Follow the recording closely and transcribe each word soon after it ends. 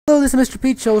this is Mr.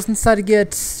 Peach. I was inside to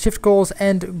get shift goals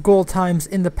and goal times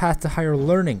in the path to higher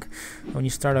learning. When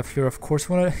you start off here, of course,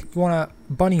 you wanna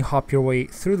bunny hop your way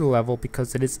through the level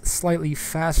because it is slightly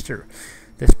faster.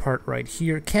 This part right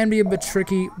here can be a bit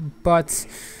tricky, but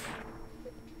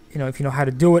you know, if you know how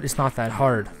to do it, it's not that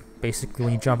hard. Basically,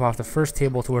 when you jump off the first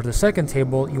table towards the second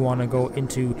table, you want to go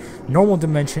into normal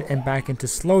dimension and back into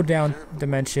slow down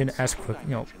dimension as quick,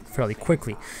 fairly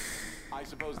quickly.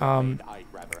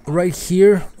 Right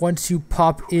here, once you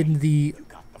pop in the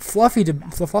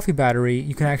fluffy battery,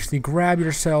 you can actually grab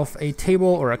yourself a table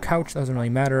or a couch, doesn't really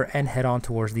matter, and head on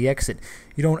towards the exit.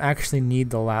 You don't actually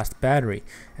need the last battery,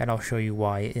 and I'll show you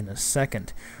why in a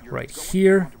second. Right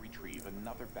here,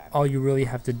 all you really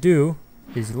have to do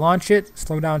is launch it,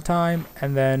 slow down time,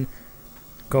 and then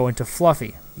go into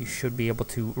fluffy. You should be able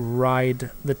to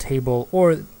ride the table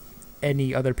or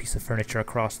any other piece of furniture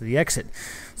across to the exit.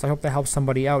 So I hope that helps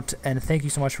somebody out, and thank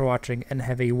you so much for watching, and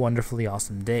have a wonderfully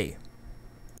awesome day.